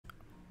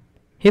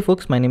Hey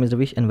folks, my name is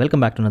Ravish and welcome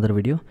back to another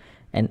video.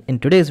 And in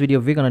today's video,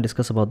 we're going to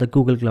discuss about the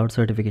Google Cloud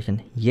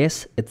certification.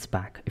 Yes, it's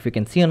back. If you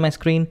can see on my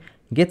screen,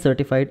 Get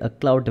Certified, a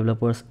cloud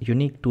developer's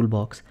unique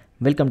toolbox.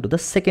 Welcome to the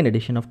second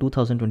edition of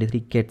 2023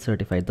 Get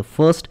Certified. The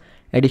first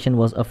edition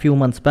was a few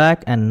months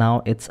back and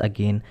now it's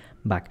again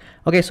back.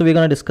 Okay, so we're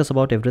going to discuss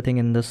about everything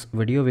in this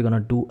video. We're going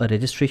to do a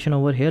registration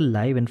over here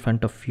live in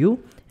front of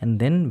you, and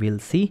then we'll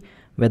see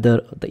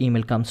whether the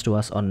email comes to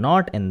us or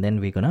not, and then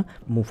we're gonna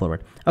move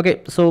forward.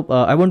 Okay, so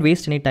I won't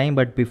waste any time,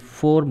 but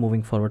before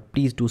moving forward,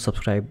 please do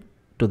subscribe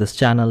to this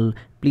channel.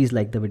 Please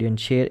like the video and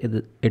share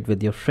it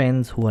with your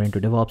friends who are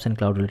into DevOps and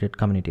cloud related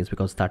communities,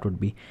 because that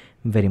would be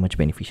very much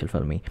beneficial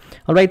for me.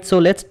 All right, so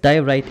let's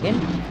dive right in.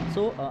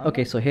 So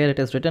okay, so here it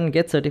is written: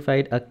 Get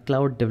Certified, a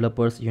cloud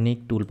developer's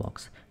unique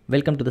toolbox.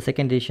 Welcome to the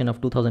second edition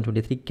of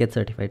 2023 Get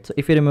Certified. So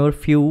if you remember,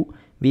 few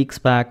weeks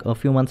back, a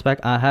few months back,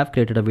 I have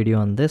created a video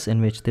on this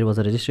in which there was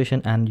a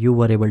registration and you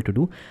were able to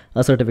do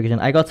a certification.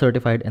 I got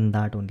certified in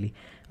that only.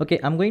 Okay,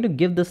 I'm going to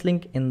give this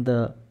link in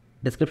the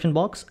description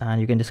box and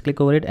you can just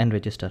click over it and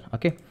register.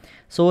 Okay,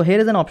 so here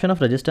is an option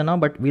of register now,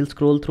 but we'll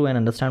scroll through and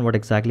understand what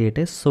exactly it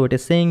is. So it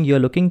is saying you're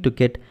looking to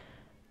get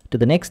to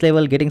the next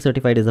level. Getting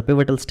certified is a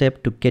pivotal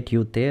step to get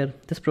you there.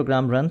 This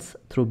program runs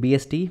through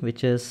BST,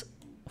 which is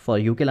for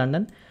UK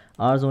London,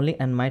 hours only,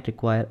 and might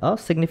require a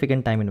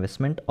significant time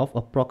investment of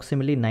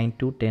approximately 9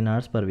 to 10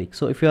 hours per week.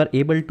 So if you are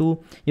able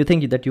to, you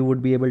think that you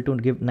would be able to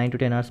give 9 to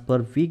 10 hours per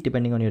week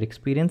depending on your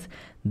experience,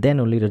 then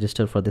only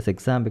register for this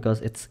exam,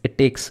 because it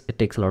takes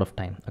a lot of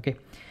time. Okay,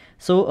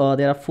 so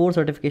there are 4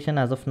 certifications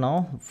as of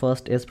now.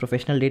 First is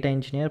professional data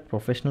engineer,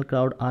 professional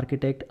cloud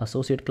architect,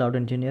 associate cloud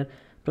engineer,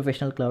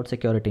 professional cloud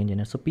security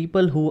engineer. So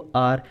people who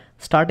are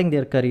starting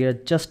their career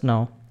just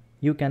now,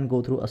 you can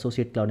go through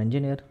associate cloud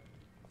engineer.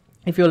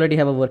 If you already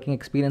have a working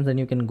experience, then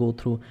you can go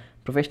through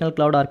professional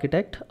cloud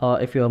architect.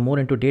 If you are more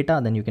into data,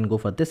 then you can go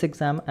for this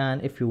exam.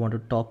 And if you want to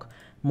talk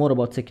more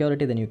about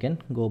security, then you can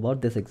go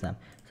about this exam.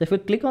 So if you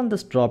click on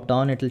this drop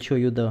down, it will show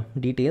you the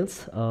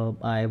details.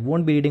 I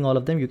won't be reading all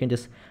of them. You can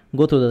just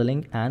go through the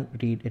link and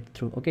read it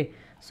through. Okay,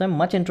 so I'm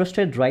much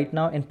interested right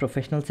now in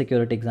professional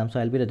security exam, so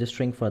I'll be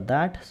registering for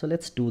that. So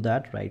let's do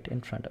that right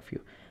in front of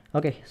you.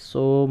 Okay,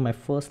 so my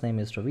first name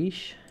is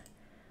Ravish,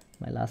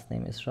 my last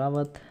name is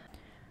Rawat.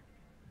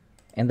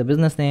 And the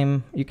business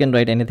name, you can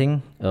write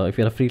anything. If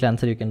you're a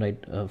freelancer, you can write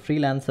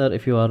freelancer.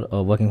 If you are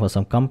working for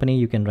some company,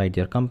 you can write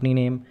your company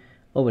name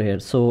over here.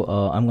 So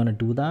I'm going to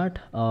do that.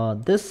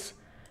 This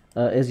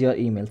is your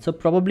email. So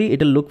probably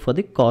it'll look for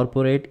the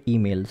corporate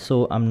email.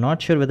 So I'm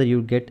not sure whether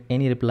you get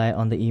any reply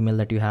on the email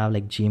that you have,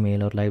 like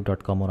Gmail or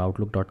live.com or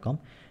outlook.com.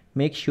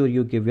 Make sure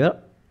you give your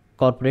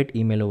corporate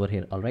email over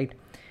here. All right.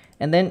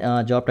 And then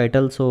job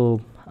title. So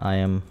I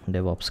am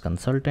DevOps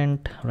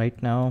consultant right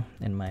now.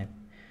 In my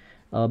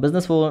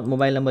business phone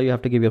mobile number, you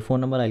have to give your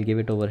phone number. I'll give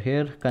it over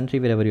here. Country,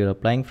 wherever you're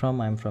applying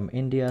from. I'm from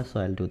India, so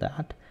I'll do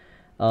that.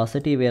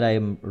 City, where I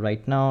am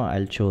right now,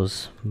 I'll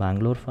choose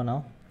Bangalore for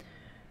now.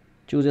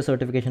 Choose your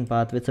certification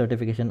path. With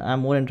certification, I'm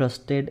more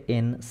interested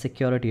in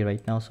security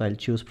right now, so I'll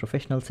choose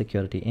professional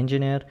security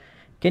engineer.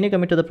 Can you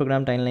commit to the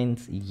program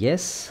timelines?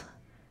 Yes.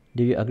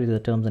 Do you agree to the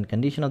terms and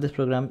conditions of this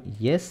program?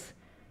 Yes.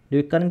 Do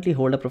you currently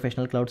hold a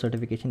professional cloud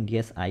certification?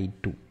 Yes, I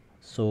do.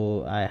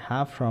 So I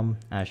have from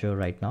Azure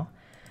right now.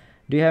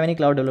 Do you have any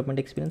cloud development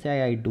experience?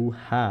 Yeah, I do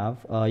have.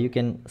 You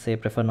can say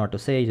prefer not to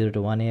say 0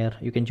 to 1 year.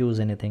 You can choose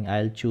anything.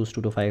 I'll choose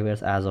 2 to 5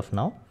 years as of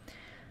now.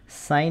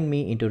 Sign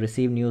me into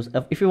receive news.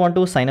 If you want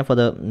to sign up for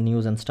the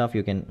news and stuff,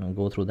 you can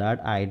go through that.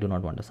 I do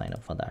not want to sign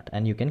up for that.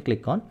 And you can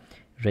click on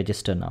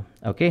register now.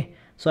 Okay,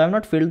 so I've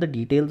not filled the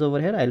details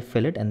over here. I'll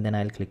fill it and then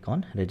I'll click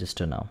on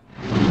register now.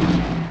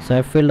 So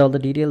I've filled all the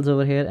details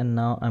over here and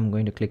now I'm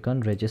going to click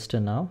on register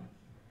now.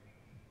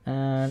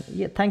 And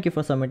yeah, thank you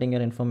for submitting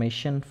your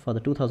information for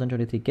the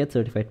 2023 Get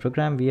Certified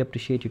program. We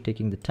appreciate you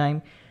taking the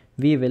time.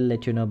 We will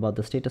let you know about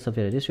the status of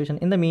your registration.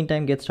 In the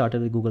meantime, get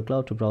started with Google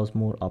Cloud to browse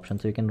more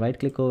options. So you can right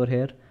click over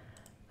here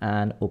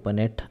and open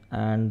it,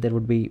 and there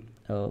would be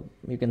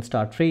you can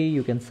start free,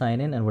 you can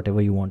sign in, and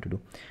whatever you want to do.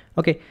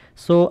 Okay,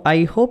 so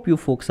I hope you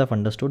folks have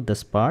understood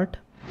this part.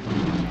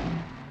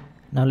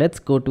 Now let's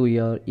go to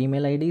your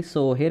email ID.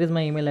 So here is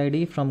my email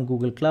ID from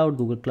Google Cloud,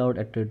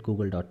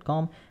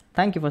 googlecloud@google.com.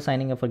 Thank you for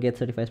signing up for Get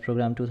Certified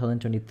program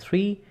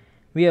 2023.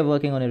 We are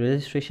working on a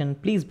registration.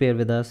 Please bear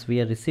with us.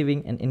 We are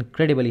receiving an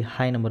incredibly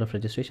high number of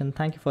registration.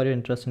 Thank you for your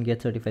interest in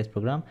Get Certified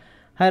program.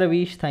 Hi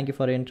Ravish, thank you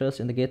for your interest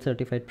in the Get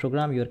Certified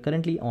program. You are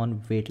currently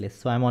on waitlist.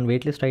 So I'm on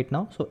waitlist right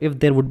now. So if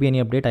there would be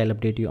any update, I'll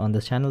update you on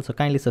this channel. So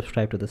kindly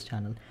subscribe to this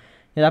channel.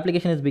 Your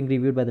application is being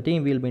reviewed by the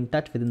team. We'll be in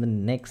touch within the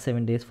next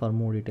 7 days for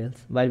more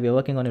details. While we are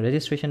working on your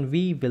registration,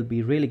 we will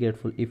be really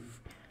grateful if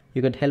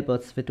you could help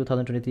us with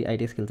 2023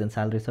 IT skills and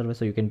salary survey.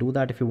 So you can do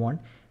that if you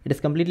want. It is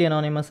completely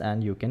anonymous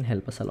and you can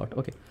help us a lot.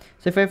 Okay,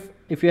 so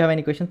if you have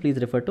any questions, please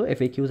refer to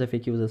FAQs.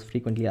 FAQs is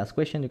frequently asked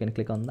questions. You can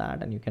click on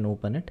that and you can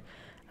open it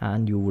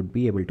and you would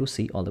be able to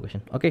see all the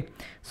questions. Okay,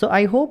 so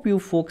I hope you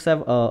folks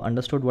have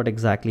understood what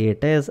exactly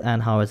it is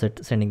and how is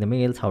it sending the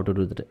mails, how to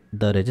do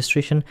the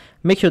registration.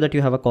 Make sure that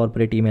you have a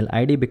corporate email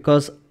ID,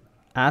 because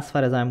as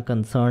far as I'm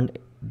concerned,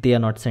 they are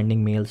not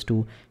sending mails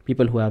to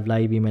people who have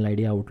live email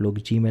ID, Outlook,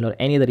 Gmail, or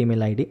any other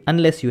email ID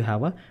unless you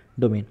have a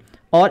domain.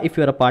 Or if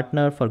you're a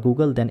partner for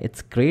Google, then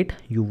it's great,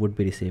 you would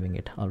be receiving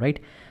it. All right,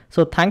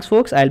 so thanks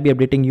folks, I'll be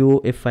updating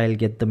you if I'll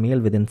get the mail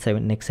within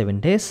next 7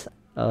 days.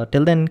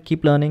 Till then,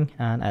 keep learning,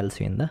 and I'll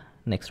see you in the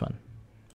next one.